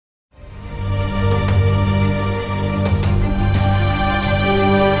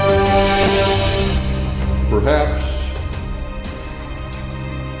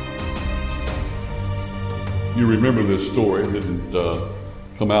remember this story. It didn't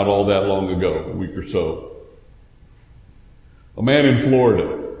come out all that long ago, a week or so. A man in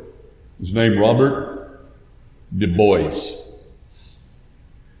Florida, his name Robert Du Bois,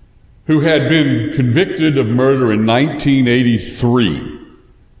 who had been convicted of murder in 1983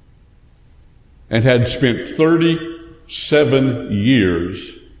 and had spent 37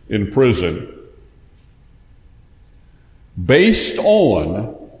 years in prison based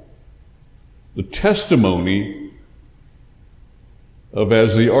on the testimony of,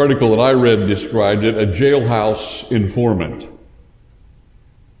 as the article that I read described it, a jailhouse informant.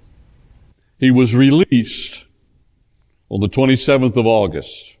 He was released on the 27th of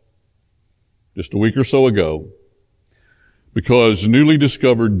August, just a week or so ago, because newly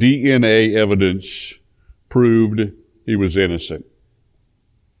discovered DNA evidence proved he was innocent.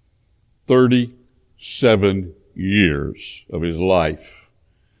 37 years of his life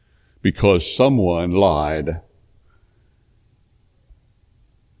because someone lied.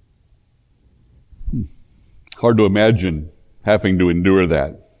 Hard to imagine having to endure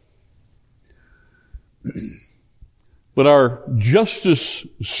that. But our justice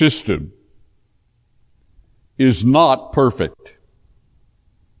system is not perfect.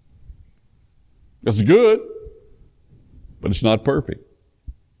 It's good, but it's not perfect.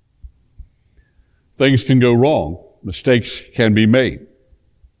 Things can go wrong. Mistakes can be made.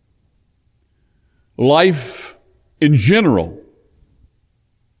 Life in general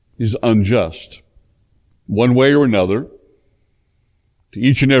is unjust, one way or another, to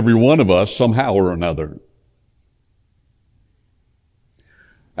each and every one of us, somehow or another.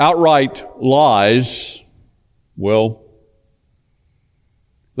 Outright lies, well,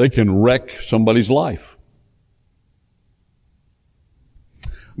 they can wreck somebody's life.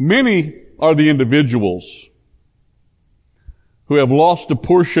 Many are the individuals who have lost a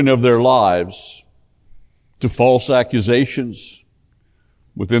portion of their lives to false accusations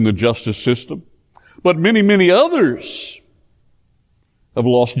within the justice system. But many, many others have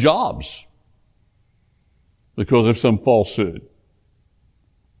lost jobs because of some falsehood.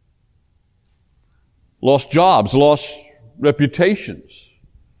 Lost jobs, lost reputations,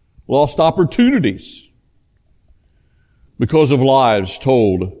 lost opportunities because of lies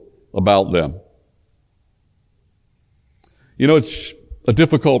told about them. You know, it's a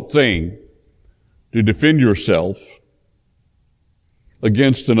difficult thing to defend yourself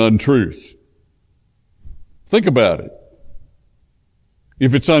against an untruth. Think about it.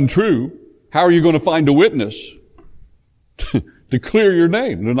 If it's untrue, how are you going to find a witness to clear your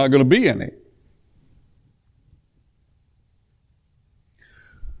name? There's not going to be any.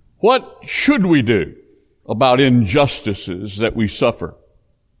 What should we do about injustices that we suffer?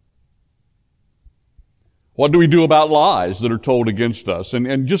 What do we do about lies that are told against us?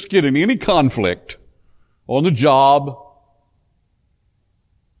 And just get in any conflict on the job,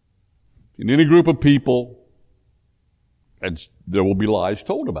 in any group of people, and there will be lies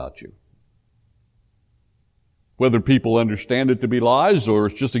told about you. Whether people understand it to be lies or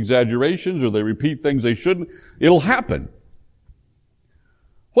it's just exaggerations or they repeat things they shouldn't, it'll happen.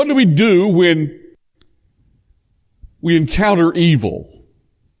 What do we do when we encounter evil?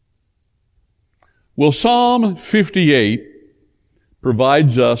 Well, Psalm 58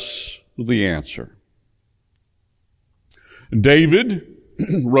 provides us with the answer. David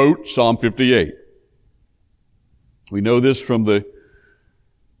wrote Psalm 58. We know this from the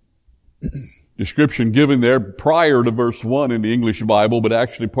description given there prior to verse 1 in the English Bible, but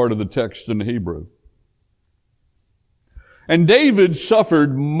actually part of the text in the Hebrew. And David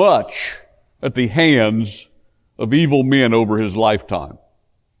suffered much at the hands of evil men over his lifetime.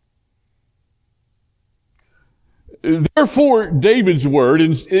 Therefore, David's word,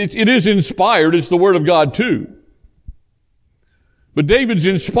 it is inspired, it's the word of God too. But David's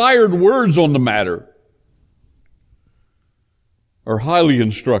inspired words on the matter are highly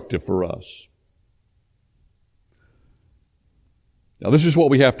instructive for us. Now, this is what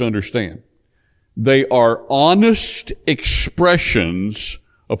we have to understand. They are honest expressions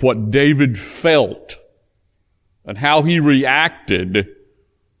of what David felt and how he reacted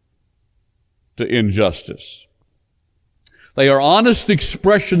to injustice. They are honest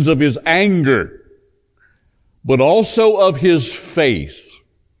expressions of his anger, but also of his faith.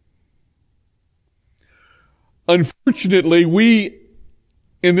 Unfortunately, we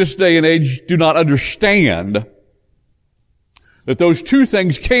in this day and age do not understand that those two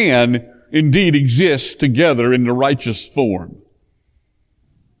things can indeed exist together in the righteous form.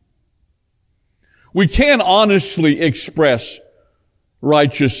 We can honestly express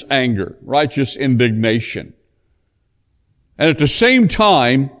righteous anger, righteous indignation, and at the same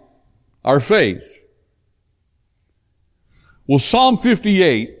time, our faith. Well, Psalm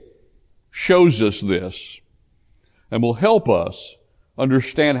 58 shows us this and will help us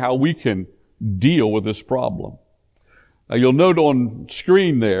understand how we can deal with this problem. Now, you'll note on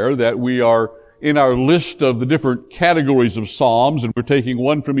screen there that we are in our list of the different categories of Psalms, and we're taking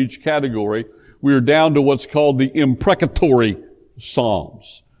one from each category. We are down to what's called the imprecatory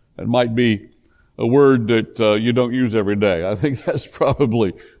Psalms. That might be a word that you don't use every day. I think that's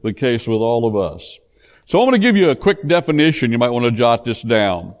probably the case with all of us. So I'm going to give you a quick definition. You might want to jot this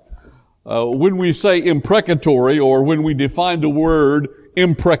down. When we say imprecatory, or when we define the word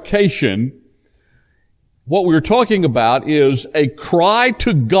imprecation, what we're talking about is a cry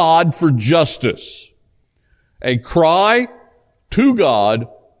to God for justice. A cry to God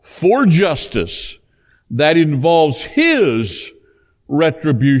for justice that involves His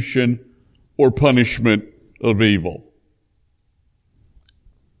retribution or punishment of evil.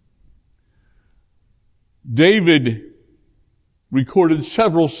 David recorded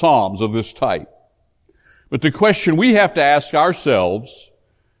several psalms of this type. But the question we have to ask ourselves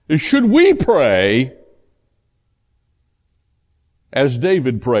is, should we pray as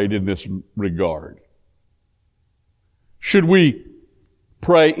David prayed in this regard? Should we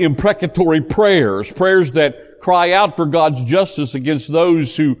pray imprecatory prayers, prayers that cry out for God's justice against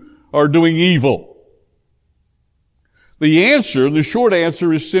those who are doing evil? The short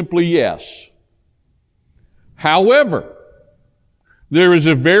answer is simply yes. However, there is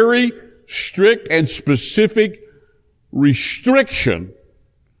a very strict and specific restriction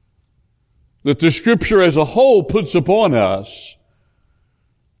that the Scripture as a whole puts upon us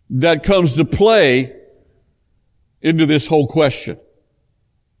that comes to play into this whole question.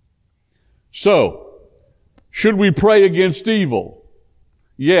 So, should we pray against evil?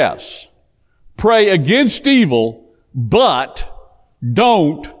 Yes. Pray against evil, but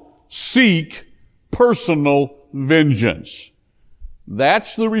don't seek personal vengeance.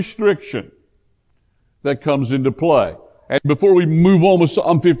 That's the restriction that comes into play. And before we move on with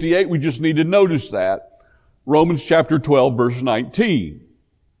Psalm 58, we just need to notice that. Romans chapter 12, verse 19.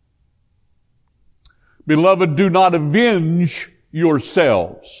 Beloved, do not avenge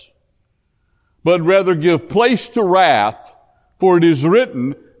yourselves, but rather give place to wrath, for it is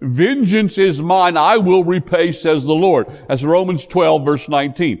written, vengeance is mine, I will repay, says the Lord. That's Romans 12, verse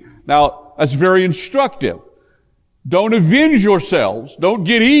 19. Now, that's very instructive. Don't avenge yourselves. Don't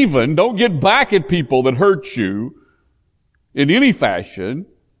get even. Don't get back at people that hurt you in any fashion,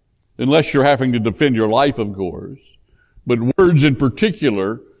 unless you're having to defend your life, of course. But words in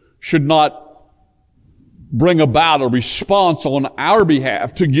particular should not bring about a response on our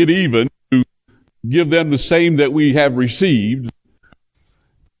behalf to get even, to give them the same that we have received.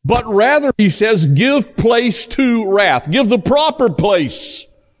 But rather, he says, give place to wrath. Give the proper place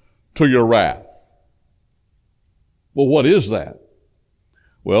to your wrath. Well, what is that?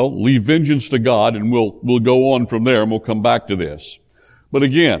 Well, leave vengeance to God, and we'll go on from there, and we'll come back to this. But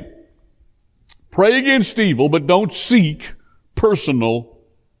again, pray against evil, but don't seek personal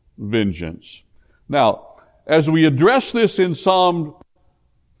vengeance. Now, as we address this in Psalm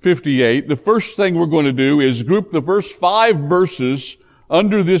 58, the first thing we're going to do is group the first 5 verses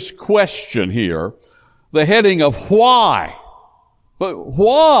under this question here, the heading of why. But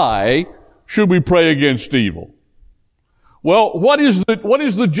why should we pray against evil? Well, what is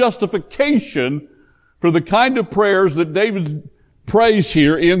the justification for the kind of prayers that David prays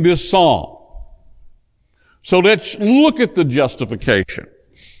here in this psalm? So let's look at the justification.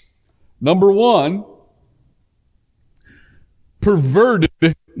 Number 1,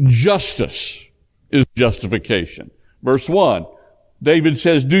 perverted justice is justification. Verse 1, David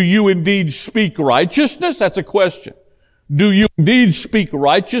says, do you indeed speak righteousness? That's a question. Do you indeed speak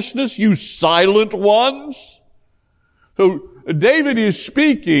righteousness, you silent ones? So David is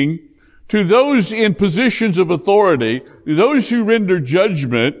speaking to those in positions of authority, those who render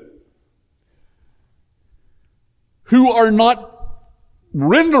judgment, who are not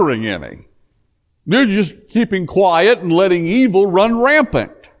rendering any. They're just keeping quiet and letting evil run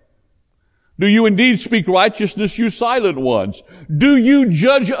rampant. Do you indeed speak righteousness, you silent ones? Do you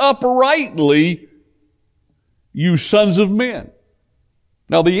judge uprightly, you sons of men?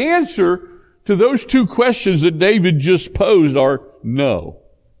 Now the answer to those 2 questions that David just posed are no.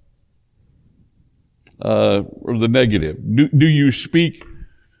 Or the negative. Do you speak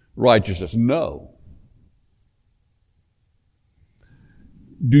righteousness? No.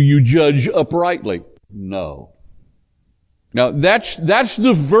 Do you judge uprightly? No. Now that's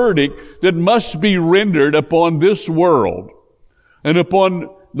the verdict that must be rendered upon this world and upon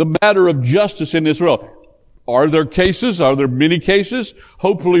the matter of justice in this world. Are there cases? Are there many cases?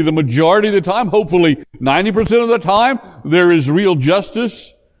 Hopefully the majority of the time, hopefully 90% of the time, there is real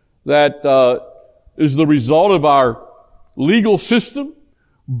justice that is the result of our legal system.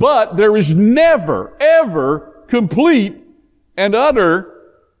 But there is never, ever complete and utter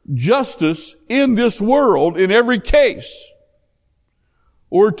justice in this world in every case,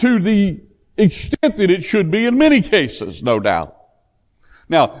 or to the extent that it should be in many cases, no doubt.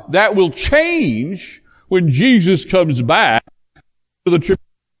 Now, that will change when Jesus comes back to the tribulation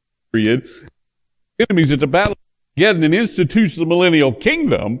period, enemies at the battle again, and institutes the millennial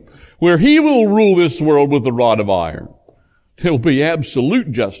kingdom, where he will rule this world with a rod of iron. There will be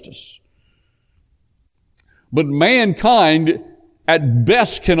absolute justice. But mankind, at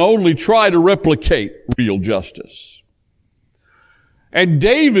best, can only try to replicate real justice. And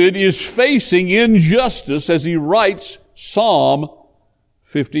David is facing injustice as he writes Psalm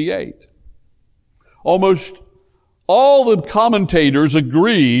 58. Almost all the commentators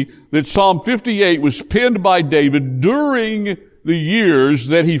agree that Psalm 58 was penned by David during the years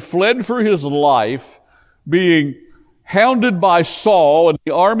that he fled for his life, being hounded by Saul and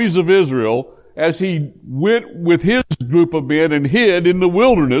the armies of Israel as he went with his group of men and hid in the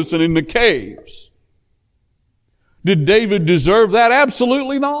wilderness and in the caves. Did David deserve that?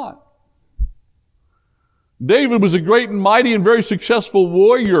 Absolutely not. David was a great and mighty and very successful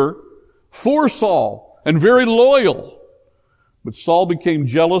warrior for Saul and very loyal. But Saul became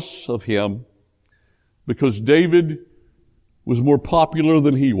jealous of him because David was more popular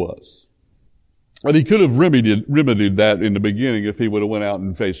than he was. And he could have remedied that in the beginning if he would have went out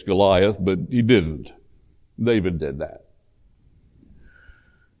and faced Goliath, but he didn't. David did that.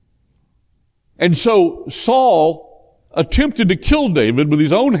 And so Saul attempted to kill David with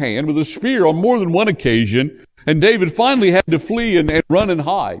his own hand, with a spear, on more than one occasion, and David finally had to flee and run and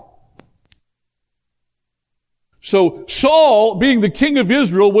hide. So Saul, being the king of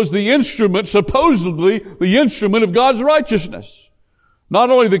Israel, was the instrument, supposedly the instrument of God's righteousness. Not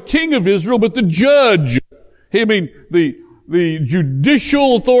only the king of Israel, but the judge. I mean, the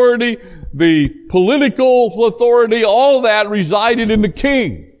judicial authority, the political authority, all of that resided in the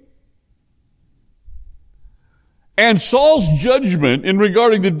king. And Saul's judgment in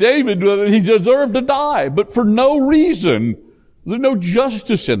regarding to David, he deserved to die, but for no reason. There's no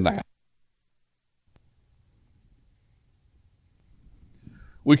justice in that.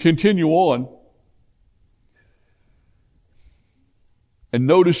 We continue on. And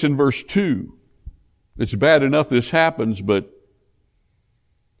notice in verse 2, it's bad enough this happens, but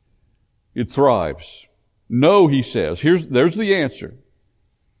it thrives. No, he says. There's the answer.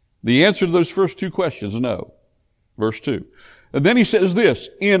 The answer to those first two questions, no. Verse 2. And then he says this,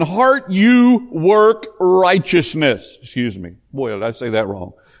 in heart you work righteousness. Excuse me. Boy, did I say that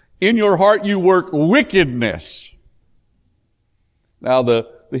wrong. In your heart you work wickedness. Now the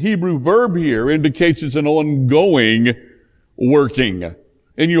Hebrew verb here indicates it's an ongoing working.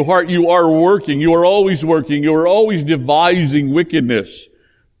 In your heart you are working. You are always working. You are always devising wickedness.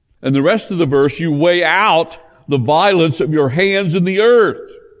 And the rest of the verse, you weigh out the violence of your hands in the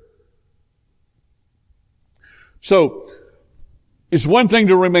earth. So, it's one thing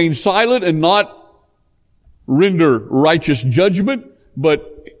to remain silent and not render righteous judgment,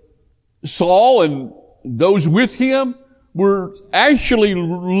 but Saul and those with him were actually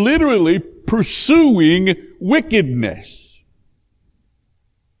literally pursuing wickedness.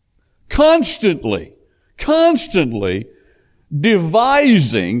 Constantly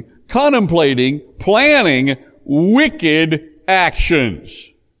devising, contemplating, planning wicked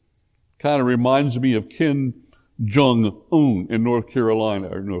actions. Kind of reminds me of Kim Jong-un in North Carolina.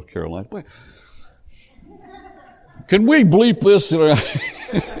 Can we bleep this?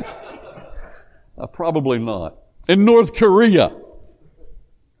 Probably not. In North Korea.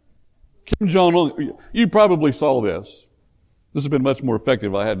 Kim Jong-un, you probably saw this. This has been much more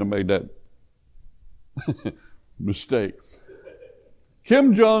effective if I hadn't made that mistake.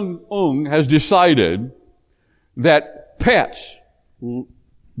 Kim Jong-un has decided that pets,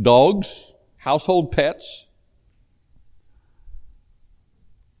 dogs, household pets,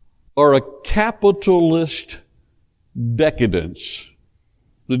 are a capitalist decadence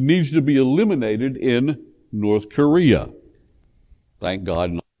that needs to be eliminated in North Korea. Thank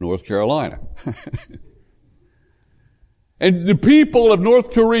God, not North Carolina. And the people of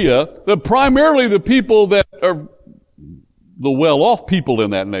North Korea, primarily the people that are the well-off people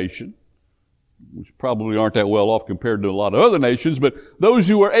in that nation, which probably aren't that well off compared to a lot of other nations, but those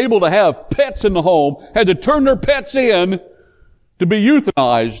who were able to have pets in the home had to turn their pets in to be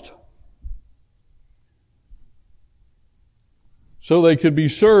euthanized so they could be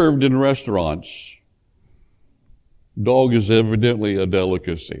served in restaurants Dog is evidently a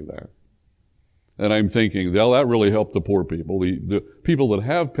delicacy there. And I'm thinking, well, that really helped the poor people. The people that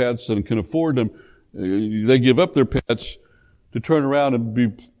have pets and can afford them, they give up their pets to turn around and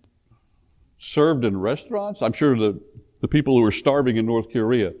be served in restaurants. I'm sure the people who are starving in North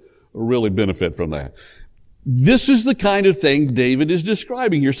Korea really benefit from that. This is the kind of thing David is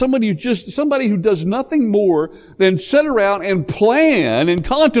describing here. Somebody who does nothing more than sit around and plan and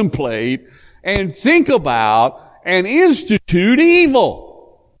contemplate and think about and institute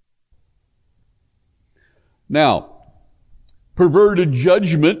evil. Now, perverted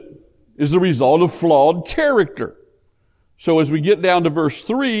judgment is the result of flawed character. So as we get down to verse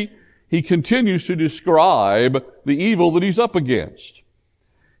 3, he continues to describe the evil that he's up against.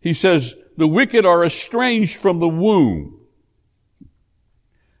 He says, the wicked are estranged from the womb.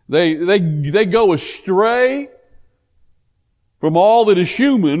 They go astray from all that is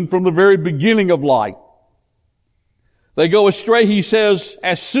human from the very beginning of life. They go astray, he says,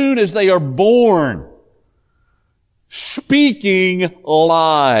 as soon as they are born, speaking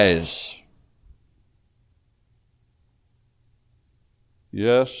lies.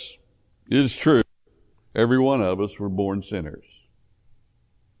 Yes, it is true. Every one of us were born sinners.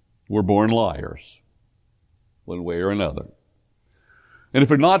 We're born liars, one way or another. And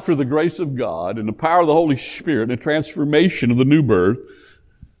if it not for the grace of God and the power of the Holy Spirit and the transformation of the new birth,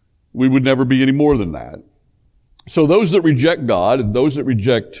 we would never be any more than that. So those that reject God and those that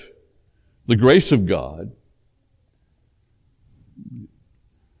reject the grace of God,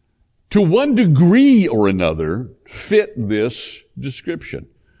 to one degree or another, fit this description.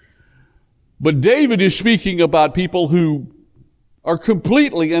 But David is speaking about people who are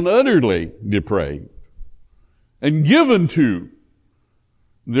completely and utterly depraved and given to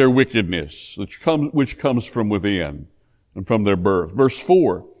their wickedness, which comes from within and from their birth. Verse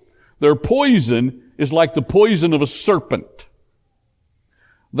 4, their poison is like the poison of a serpent.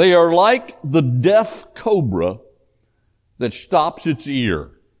 They are like the deaf cobra that stops its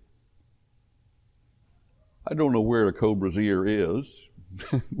ear. I don't know where a cobra's ear is.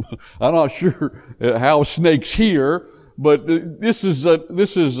 I'm not sure how snakes hear, but this is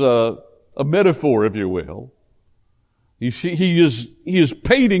a metaphor, if you will. He is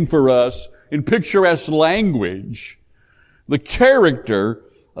painting for us in picturesque language the character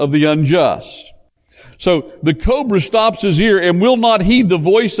of the unjust. So the cobra stops his ear and will not heed the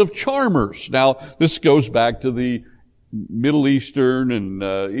voice of charmers. Now, this goes back to the Middle Eastern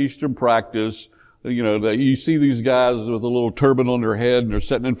and Eastern practice. You know, that you see these guys with a little turban on their head and they're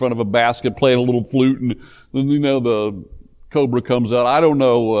sitting in front of a basket playing a little flute, and then, you know, the cobra comes out. I don't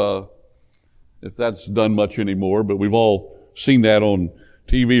know if that's done much anymore, but we've all seen that on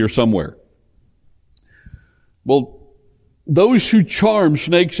TV or somewhere. Well, those who charm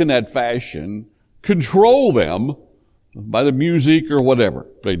snakes in that fashion control them by the music or whatever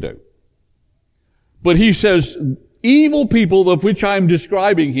they do. But he says, evil people of which I'm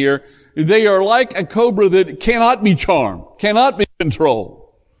describing here, they are like a cobra that cannot be charmed, cannot be controlled,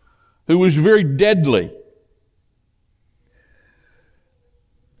 who is very deadly.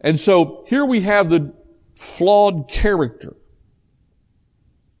 And so here we have the flawed character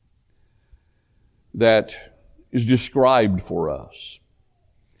that is described for us.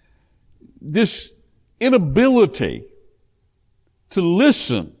 This inability to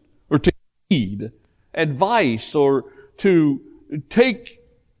listen or to heed advice or to take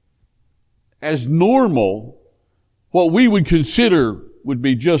as normal what we would consider would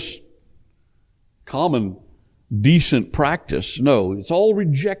be just common, decent practice. No, it's all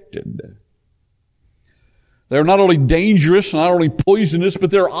rejected. They're not only dangerous, not only poisonous,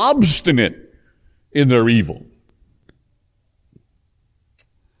 but they're obstinate in their evil.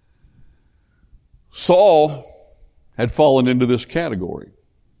 Saul had fallen into this category.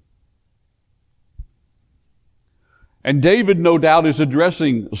 And David, no doubt, is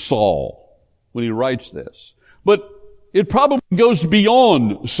addressing Saul when he writes this. But it probably goes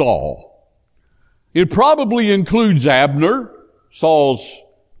beyond Saul. It probably includes Abner, Saul's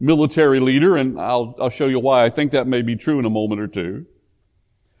military leader, and I'll show you why I think that may be true in a moment or two,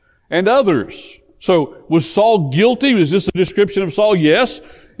 and others. So was Saul guilty? Is this a description of Saul? Yes.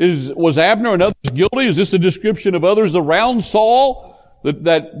 Was Abner and others guilty? Is this a description of others around Saul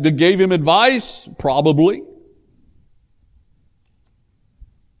that gave him advice? Probably.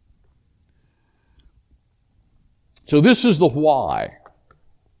 So this is the why.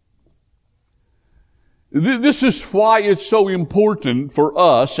 This is why it's so important for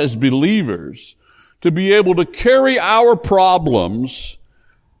us as believers to be able to carry our problems,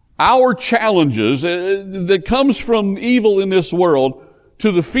 our challenges that comes from evil in this world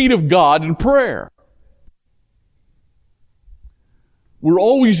to the feet of God in prayer. We're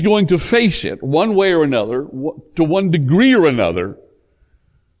always going to face it one way or another, to one degree or another,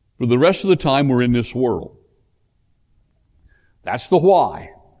 for the rest of the time we're in this world. That's the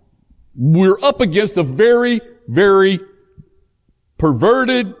why. We're up against a very, very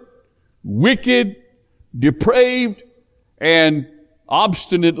perverted, wicked, depraved, and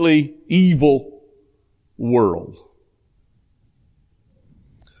obstinately evil world.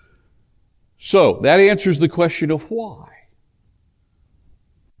 So, that answers the question of why.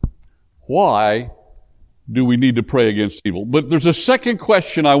 Why do we need to pray against evil? But there's a second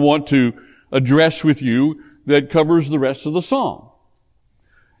question I want to address with you that covers the rest of the psalm.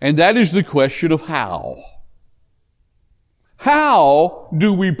 And that is the question of how. How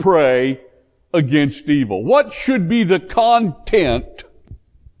do we pray against evil? What should be the content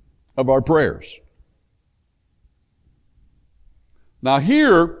of our prayers? Now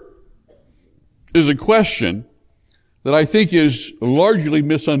here is a question that I think is largely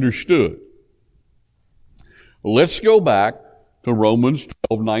misunderstood. Let's go back to Romans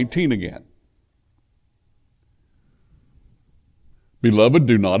 12:19 again. Beloved,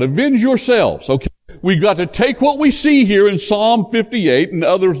 do not avenge yourselves. Okay, we've got to take what we see here in Psalm 58 and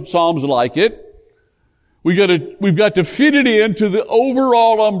other psalms like it. We've got to fit it into the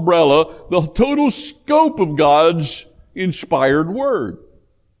overall umbrella, the total scope of God's inspired word.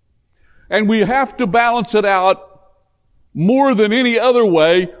 And we have to balance it out more than any other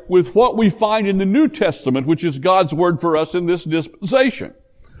way with what we find in the New Testament, which is God's word for us in this dispensation.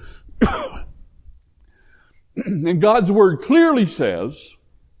 And God's word clearly says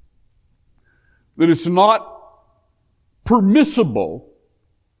that it's not permissible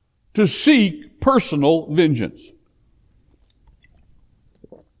to seek personal vengeance.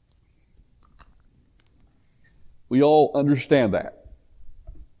 We all understand that.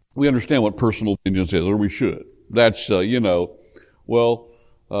 We understand what personal vengeance is, or we should. That's, you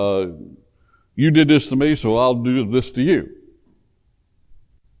did this to me, so I'll do this to you.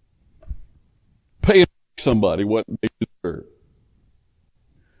 Pay somebody what they deserve.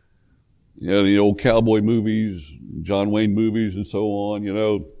 The old cowboy movies, John Wayne movies and so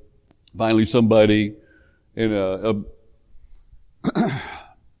on, finally somebody in a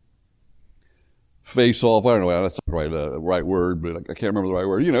face off, I don't know, that's not the right word, but I can't remember the right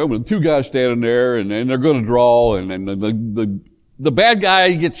word, but two guys standing there and they're going to draw and the bad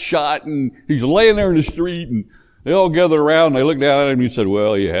guy gets shot and he's laying there in the street and they all gather around and they look down at him and he said,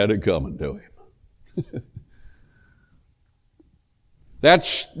 well, you had it coming to him.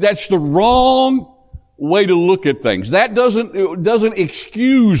 That's the wrong way to look at things. That doesn't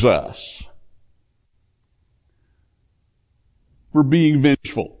excuse us for being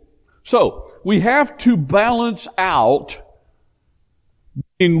vengeful. So, we have to balance out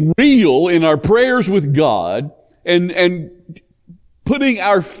being real in our prayers with God and putting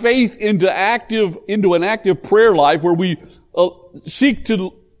our faith into an active prayer life where we seek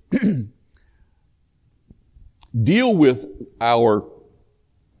to deal with our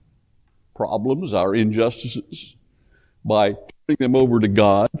problems, our injustices, by turning them over to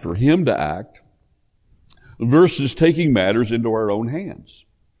God for Him to act, versus taking matters into our own hands.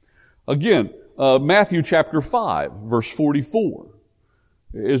 Again, Matthew chapter 5, verse 44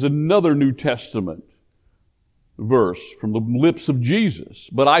 is another New Testament verse from the lips of Jesus.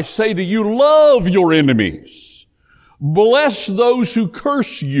 But I say to you, love your enemies. Bless those who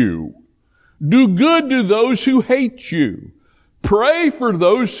curse you. Do good to those who hate you. Pray for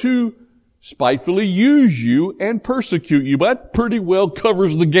those who spitefully use you and persecute you. But that pretty well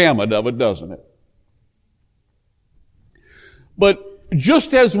covers the gamut of it, doesn't it? But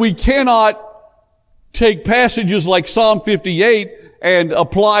just as we cannot take passages like Psalm 58 and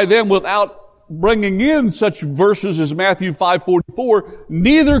apply them without bringing in such verses as Matthew 5:44,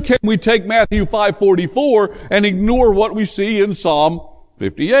 neither can we take Matthew 5:44 and ignore what we see in Psalm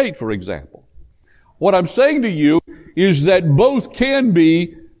 58, for example. What I'm saying to you is that both can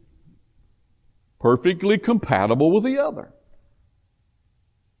be perfectly compatible with the other.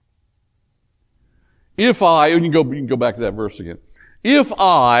 You can go back to that verse again. If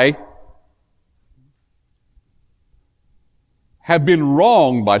I have been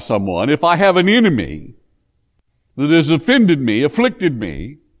wronged by someone, if I have an enemy that has offended me, afflicted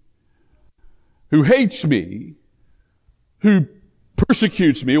me, who hates me, who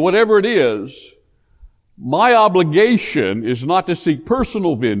persecutes me, whatever it is, my obligation is not to seek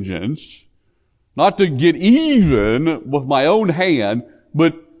personal vengeance, not to get even with my own hand,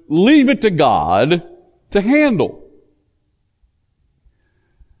 but leave it to God to handle.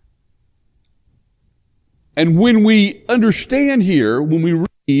 And when we understand here, when we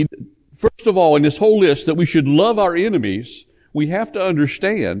read, first of all, in this whole list, that we should love our enemies, we have to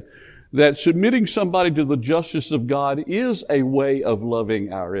understand that submitting somebody to the justice of God is a way of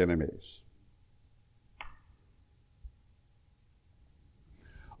loving our enemies.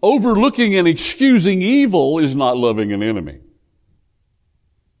 Overlooking and excusing evil is not loving an enemy.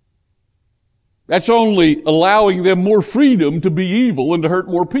 That's only allowing them more freedom to be evil and to hurt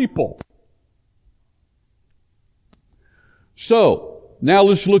more people. So, now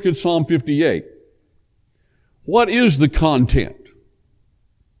let's look at Psalm 58. What is the content?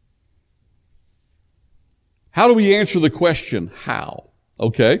 How do we answer the question, how?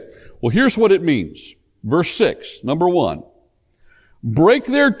 Okay. Well, here's what it means. Verse 6, number 1. Break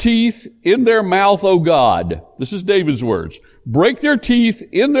their teeth in their mouth, O God. This is David's words. Break their teeth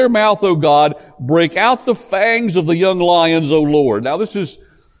in their mouth, O God. Break out the fangs of the young lions, O Lord. Now this is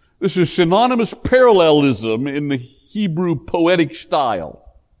synonymous parallelism in the Hebrew poetic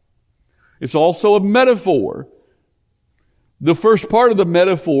style. It's also a metaphor. The first part of the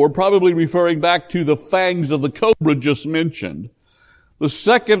metaphor probably referring back to the fangs of the cobra just mentioned. The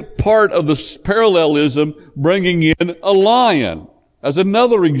second part of the parallelism bringing in a lion as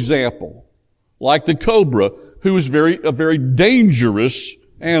another example, like the cobra, who is a very dangerous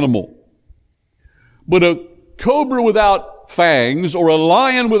animal. But a cobra without fangs or a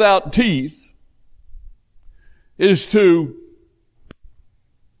lion without teeth is to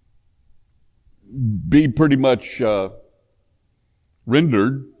be pretty much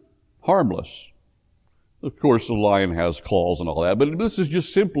rendered harmless. Of course, the lion has claws and all that, but this is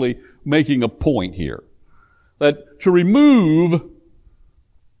just simply making a point here. That to remove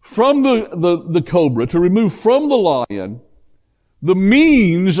from the cobra, to remove from the lion the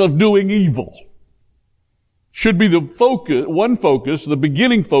means of doing evil should be the focus, the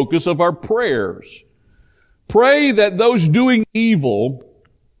beginning focus of our prayers. Pray that those doing evil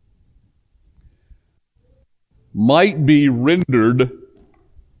might be rendered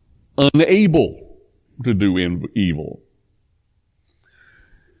unable to do evil.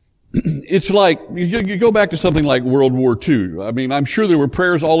 It's like, you go back to something like World War II. I mean, I'm sure there were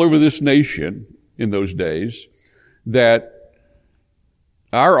prayers all over this nation in those days that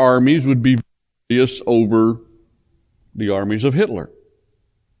our armies would be victorious over the armies of Hitler.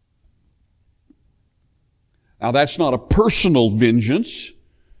 Now, that's not a personal vengeance,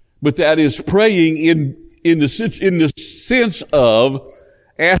 but that is praying in the sense of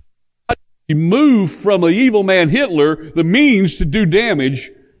asking God to remove from the evil man Hitler the means to do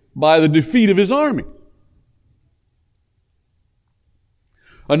damage by the defeat of his army.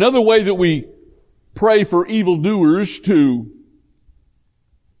 Another way that we pray for evildoers to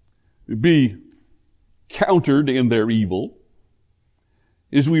be countered in their evil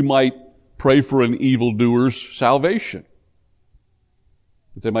is we might pray for an evildoer's salvation,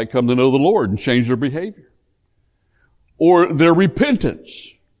 that they might come to know the Lord and change their behavior, or their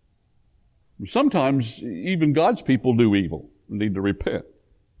repentance. Sometimes even God's people do evil and need to repent.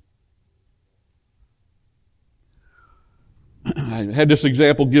 I had this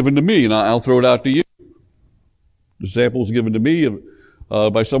example given to me, and I'll throw it out to you. The example was given to me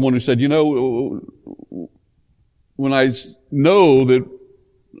by someone who said, when I know that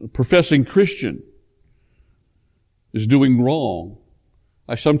a professing Christian is doing wrong,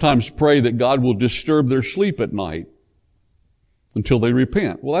 I sometimes pray that God will disturb their sleep at night until they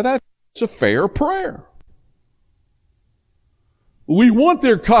repent. Well, that's a fair prayer. We want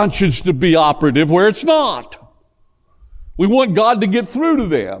their conscience to be operative where it's not. We want God to get through to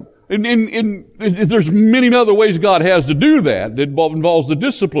them. And there's many other ways God has to do that. It involves the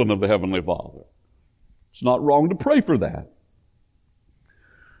discipline of the Heavenly Father. It's not wrong to pray for that.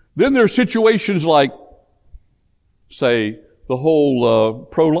 Then there are situations like, say, the whole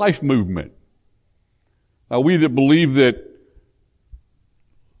pro-life movement. Now, we that believe that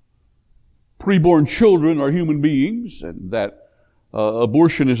preborn children are human beings and that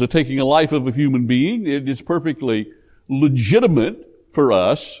abortion is taking a life of a human being, it is perfectly legitimate for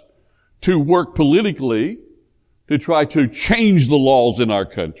us to work politically to try to change the laws in our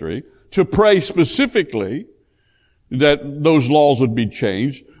country, to pray specifically that those laws would be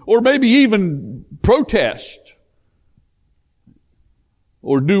changed, or maybe even protest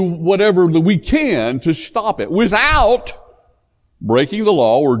or do whatever that we can to stop it without breaking the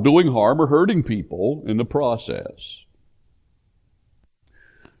law or doing harm or hurting people in the process.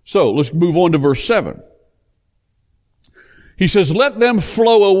 So let's move on to verse 7. He says, let them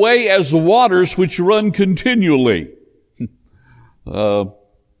flow away as waters which run continually. If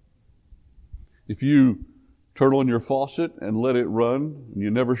you turn on your faucet and let it run and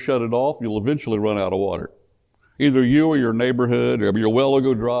you never shut it off, you'll eventually run out of water. Either you or your neighborhood, or your well will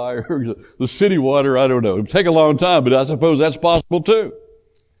go dry, or the city water, I don't know. It'll take a long time, but I suppose that's possible too.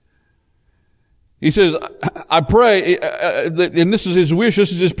 He says, I pray, and this is his wish,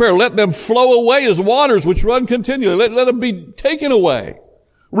 this is his prayer, let them flow away as waters which run continually. Let them be taken away,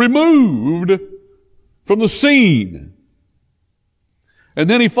 removed from the scene. And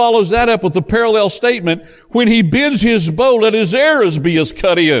then he follows that up with the parallel statement, when he bends his bow, let his arrows be as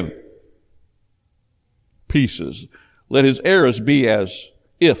cut in pieces. Let his arrows be as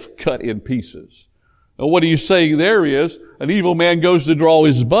if cut in pieces. Now what he's saying there is, an evil man goes to draw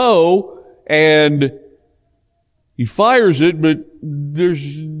his bow, and he fires it, but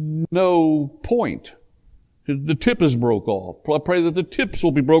there's no point. The tip is broke off. I pray that the tips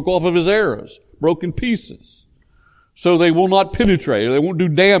will be broke off of his arrows, broken pieces, so they will not penetrate, or they won't do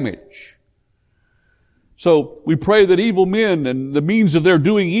damage. So we pray that evil men and the means of their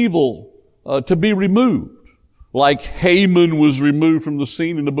doing evil to be removed, like Haman was removed from the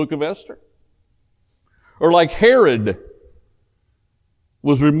scene in the book of Esther, or like Herod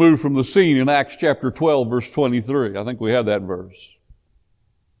was removed from the scene in Acts chapter 12, verse 23. I think we have that verse.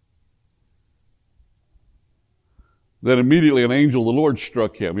 Then immediately an angel of the Lord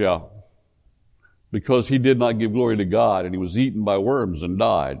struck him, because he did not give glory to God, and he was eaten by worms and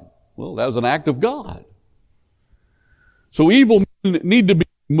died. Well, that was an act of God. So evil men need to be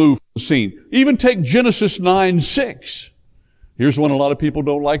removed from the scene. Even take Genesis 9:6. Here's one a lot of people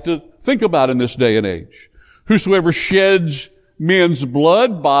don't like to think about in this day and age. Whosoever sheds men's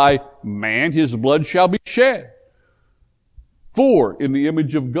blood, by man his blood shall be shed. For in the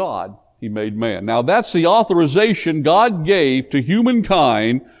image of God he made man. Now that's the authorization God gave to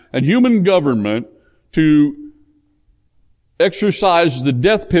humankind and human government to exercise the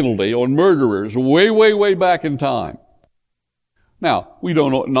death penalty on murderers way, way, way back in time. Now,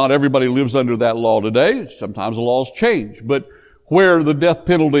 not everybody lives under that law today. Sometimes the laws change. But where the death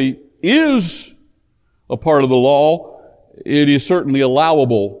penalty is a part of the law, it is certainly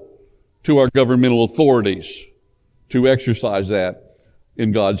allowable to our governmental authorities to exercise that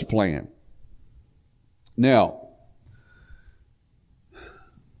in God's plan. Now,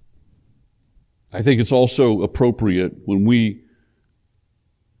 I think it's also appropriate when we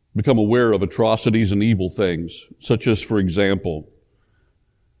become aware of atrocities and evil things, such as, for example,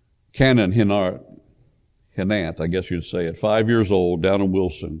 Canon Henant, I guess you'd say, at 5 years old, down in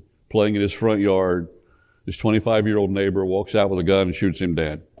Wilson, playing in his front yard. His 25-year-old neighbor walks out with a gun and shoots him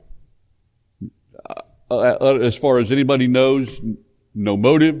dead. As far as anybody knows, no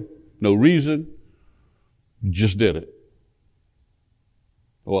motive, no reason, just did it.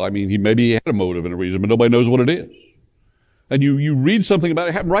 Well, I mean, maybe he had a motive and a reason, but nobody knows what it is. And you read something about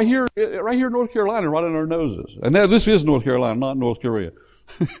it, happened right here in North Carolina, right on our noses. And now this is North Carolina, not North Korea.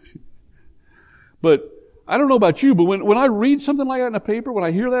 But I don't know about you, but when I read something like that in a paper, when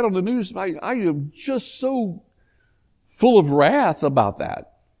I hear that on the news, I am just so full of wrath about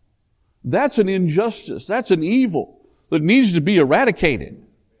that. That's an injustice. That's an evil that needs to be eradicated.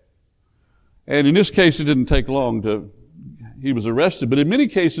 And in this case, it didn't take long he was arrested. But in many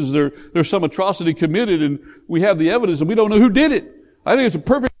cases, there's some atrocity committed and we have the evidence and we don't know who did it. I think it's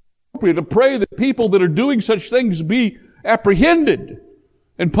perfectly appropriate to pray that people that are doing such things be apprehended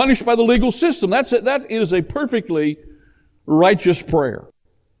and punished by the legal system. That is a perfectly righteous prayer.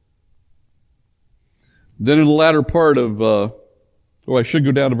 Then in the latter part of, I should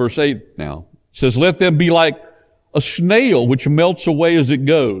go down to verse 8 now. It says, let them be like a snail which melts away as it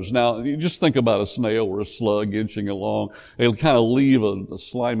goes. Now, you just think about a snail or a slug inching along. It'll kind of leave a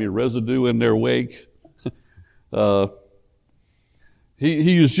slimy residue in their wake.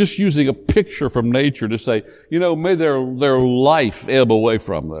 He is just using a picture from nature to say, may their life ebb away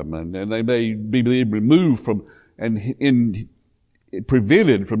from them, and they may be removed from and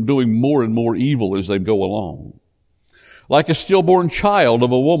prevented from doing more and more evil as they go along. Like a stillborn child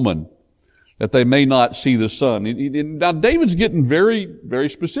of a woman, that they may not see the sun. Now David's getting very, very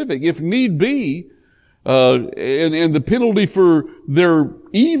specific. If need be, and the penalty for their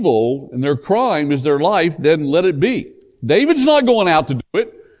evil and their crime is their life, then let it be. David's not going out to do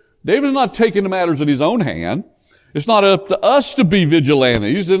it. David's not taking the matters in his own hand. It's not up to us to be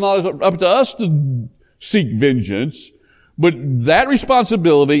vigilantes. It's not up to us to seek vengeance. But that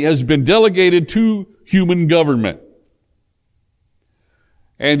responsibility has been delegated to human government.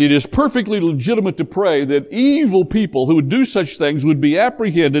 And it is perfectly legitimate to pray that evil people who would do such things would be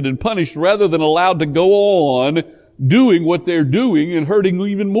apprehended and punished rather than allowed to go on doing what they're doing and hurting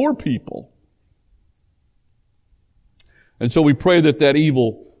even more people. And so we pray that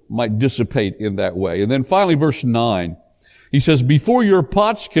evil might dissipate in that way. And then finally, verse 9. He says, before your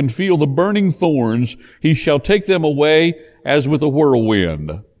pots can feel the burning thorns, he shall take them away as with a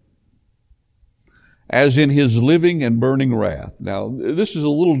whirlwind, as in his living and burning wrath. Now, this is a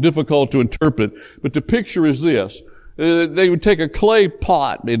little difficult to interpret, but the picture is this. They would take a clay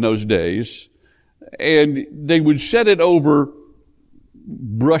pot in those days, and they would set it over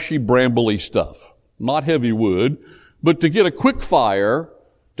brushy, brambly stuff. Not heavy wood, but to get a quick fire,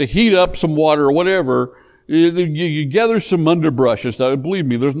 to heat up some water or whatever, you gather some underbrush and stuff. Believe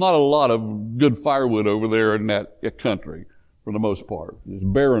me, there's not a lot of good firewood over there in that country for the most part. It's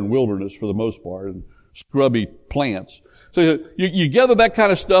barren wilderness for the most part and scrubby plants. So you gather that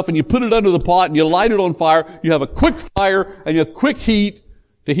kind of stuff and you put it under the pot and you light it on fire. You have a quick fire and a quick heat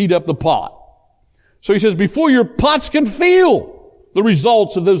to heat up the pot. So he says, before your pots can feel the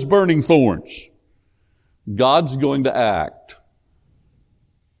results of those burning thorns, God's going to act.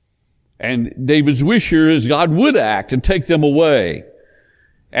 And David's wish here is God would act and take them away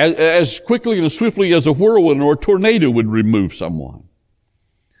as quickly and as swiftly as a whirlwind or a tornado would remove someone,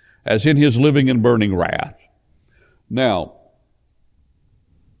 as in his living and burning wrath. Now,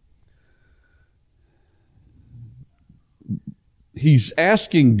 he's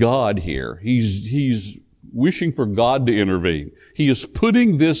asking God here. He's wishing for God to intervene. He is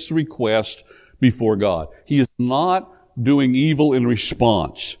putting this request before God. He is not doing evil in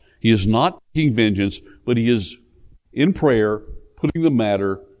response. He is not taking vengeance, but he is, in prayer, putting the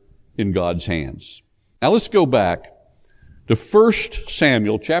matter in God's hands. Now let's go back to 1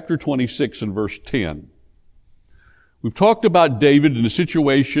 Samuel chapter 26 and verse 10. We've talked about David and the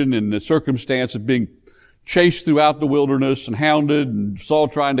situation and the circumstance of being chased throughout the wilderness and hounded, and Saul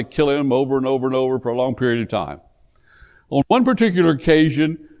trying to kill him over and over and over for a long period of time. On one particular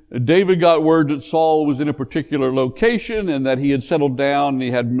occasion, David got word that Saul was in a particular location and that he had settled down and he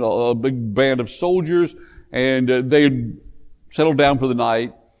had a big band of soldiers, and they had settled down for the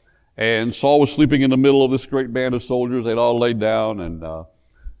night, and Saul was sleeping in the middle of this great band of soldiers. They'd all laid down, and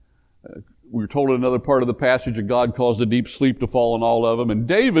we were told in another part of the passage that God caused a deep sleep to fall on all of them. And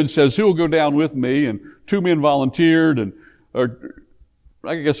David says, who will go down with me? And 2 men volunteered, or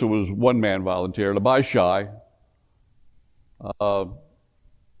I guess it was 1 man volunteered, Abishai.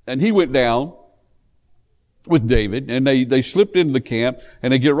 And he went down with David, and they slipped into the camp,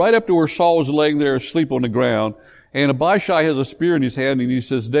 and they get right up to where Saul was laying there asleep on the ground, and Abishai has a spear in his hand, and he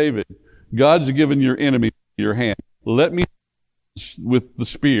says, David, God's given your enemy in your hand. Let me with the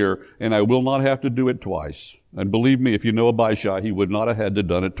spear, and I will not have to do it twice. And believe me, if you know Abishai, he would not have had to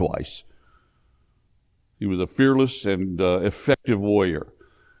done it twice. He was a fearless and effective warrior.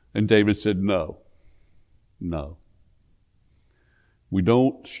 And David said, no. We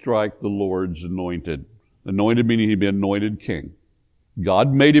don't strike the Lord's anointed. Anointed meaning he'd been anointed king.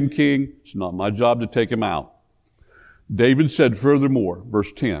 God made him king. It's not my job to take him out. David said furthermore,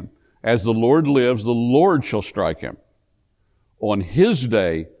 verse 10, as the Lord lives, the Lord shall strike him. On his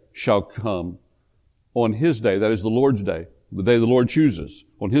day shall come, on his day, that is the Lord's day, the day the Lord chooses,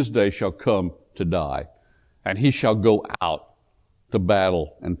 on his day shall come to die. And he shall go out to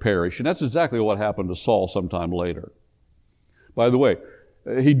battle and perish. And that's exactly what happened to Saul sometime later. By the way,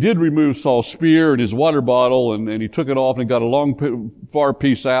 he did remove Saul's spear and his water bottle, and he took it off and got a long, far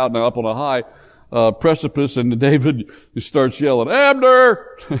piece out and up on a high precipice, and David starts yelling,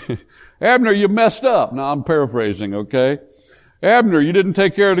 Abner! Abner, you messed up. Now, I'm paraphrasing, okay? Abner, you didn't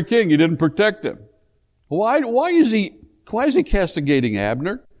take care of the king. You didn't protect him. Why is he castigating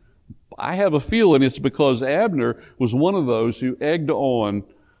Abner? I have a feeling it's because Abner was one of those who egged on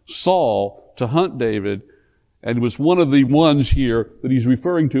Saul to hunt David, and was one of the ones here that he's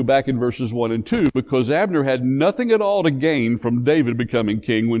referring to back in verses 1 and 2, because Abner had nothing at all to gain from David becoming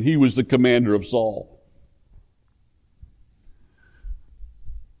king when he was the commander of Saul.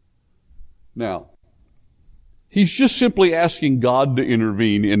 Now, he's just simply asking God to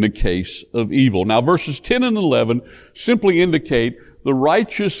intervene in the case of evil. Now, verses 10 and 11 simply indicate the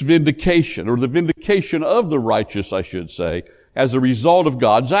righteous vindication, or the vindication of the righteous, I should say, as a result of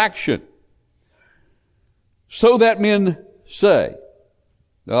God's action. So that men say,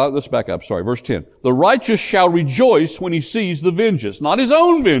 let's back up, verse 10. The righteous shall rejoice when he sees the vengeance. Not his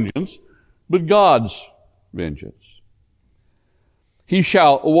own vengeance, but God's vengeance. He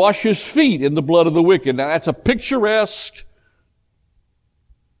shall wash his feet in the blood of the wicked. Now that's a picturesque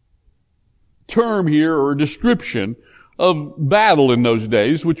term here, or description of battle in those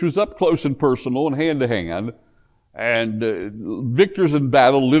days, which was up close and personal and hand to hand. And victors in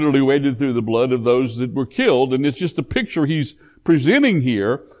battle literally waded through the blood of those that were killed. And it's just a picture he's presenting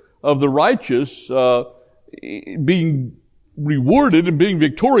here of the righteous being rewarded and being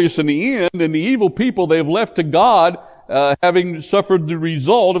victorious in the end, and the evil people they have left to God having suffered the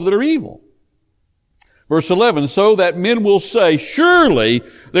result of their evil. Verse 11, so that men will say, surely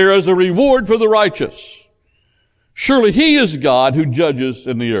there is a reward for the righteous. Surely He is God who judges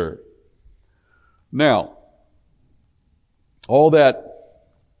in the earth. Now, all that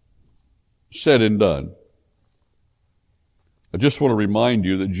said and done, I just want to remind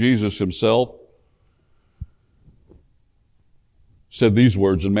you that Jesus Himself said these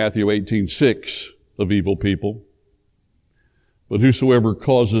words in Matthew 18:6 of evil people. But whosoever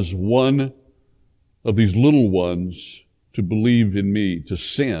causes one of these little ones to believe in me, to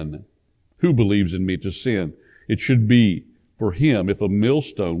sin, who believes in me to sin, it should be for him if a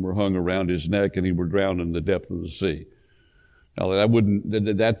millstone were hung around his neck and he were drowned in the depth of the sea. Now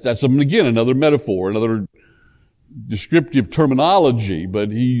that's again another metaphor, another descriptive terminology, but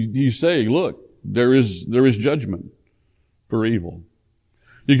he's saying, look, there is judgment for evil.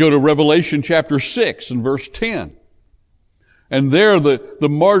 You go to Revelation chapter 6 and verse 10. And there the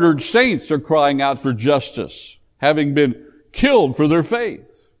martyred saints are crying out for justice, having been killed for their faith.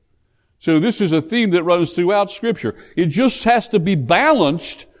 So this is a theme that runs throughout Scripture. It just has to be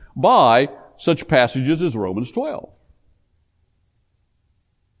balanced by such passages as Romans 12.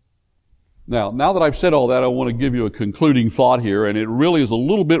 Now that I've said all that, I want to give you a concluding thought here, and it really is a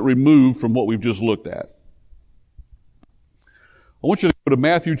little bit removed from what we've just looked at. I want you to go to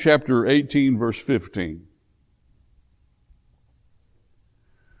Matthew chapter 18, verse 15.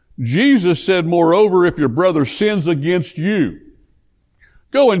 Jesus said, moreover, if your brother sins against you,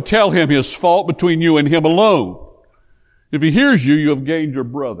 go and tell him his fault between you and him alone. If he hears you, you have gained your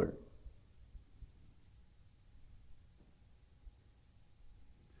brother.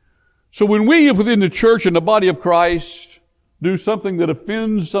 So when we within the church and the body of Christ do something that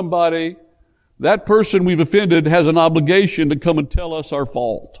offends somebody, that person we've offended has an obligation to come and tell us our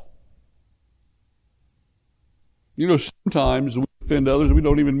fault. You know, sometimes we offend others we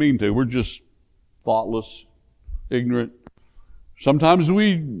don't even mean to. We're just thoughtless, ignorant. Sometimes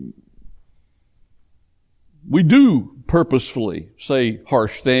we do purposefully say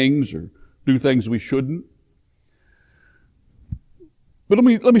harsh things or do things we shouldn't. But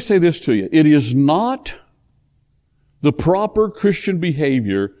let me say this to you. It is not the proper Christian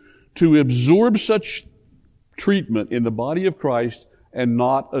behavior to absorb such treatment in the body of Christ and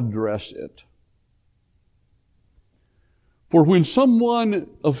not address it. For when someone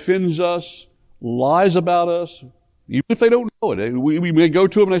offends us, lies about us, even if they don't know it, we may go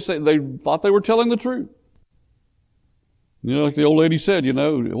to them and they say they thought they were telling the truth. You know, like the old lady said, you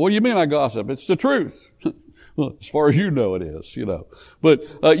know, what do you mean I gossip? It's the truth. Well, as far as you know it is, you know. But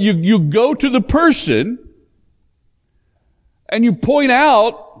you go to the person and you point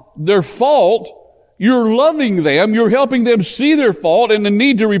out their fault. You're loving them. You're helping them see their fault and the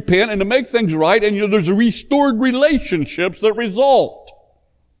need to repent and to make things right. And there's restored relationships that result.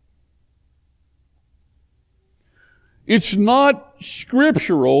 It's not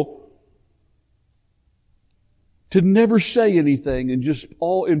scriptural to never say anything and just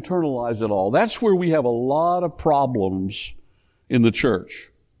all internalize it all. That's where we have a lot of problems in the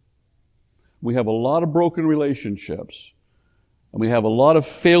church. We have a lot of broken relationships. And we have a lot of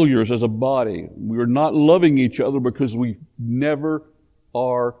failures as a body. We are not loving each other because we never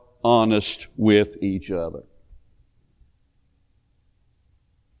are honest with each other.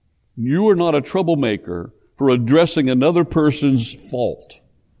 You are not a troublemaker for addressing another person's fault.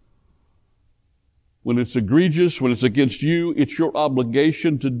 When it's egregious, when it's against you, it's your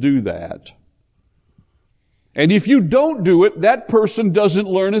obligation to do that. And if you don't do it, that person doesn't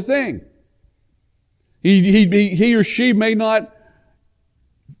learn a thing. He or she may not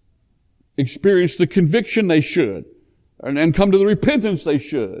experience the conviction they should and come to the repentance they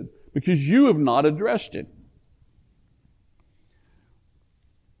should because you have not addressed it.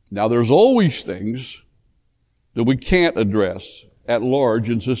 Now, there's always things that we can't address at large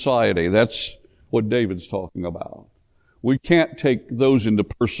in society. That's what David's talking about. We can't take those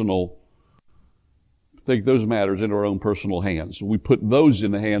matters into our own personal hands. We put those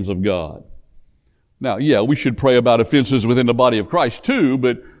in the hands of God. Now, yeah, we should pray about offenses within the body of Christ too,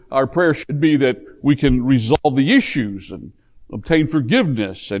 but our prayer should be that we can resolve the issues and obtain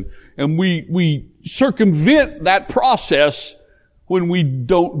forgiveness, and we circumvent that process when we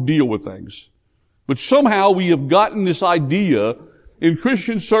don't deal with things. But somehow we have gotten this idea in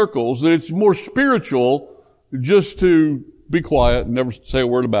Christian circles that it's more spiritual just to be quiet and never say a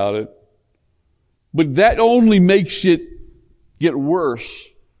word about it. But that only makes it get worse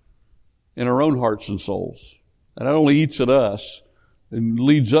in our own hearts and souls. And that only eats at us and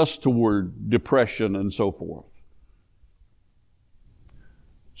leads us toward depression and so forth.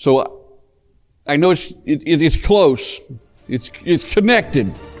 So I know it's close. It's connected.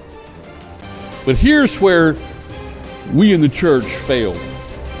 But here's where we in the church fail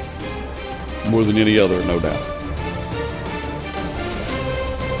more than any other, no doubt.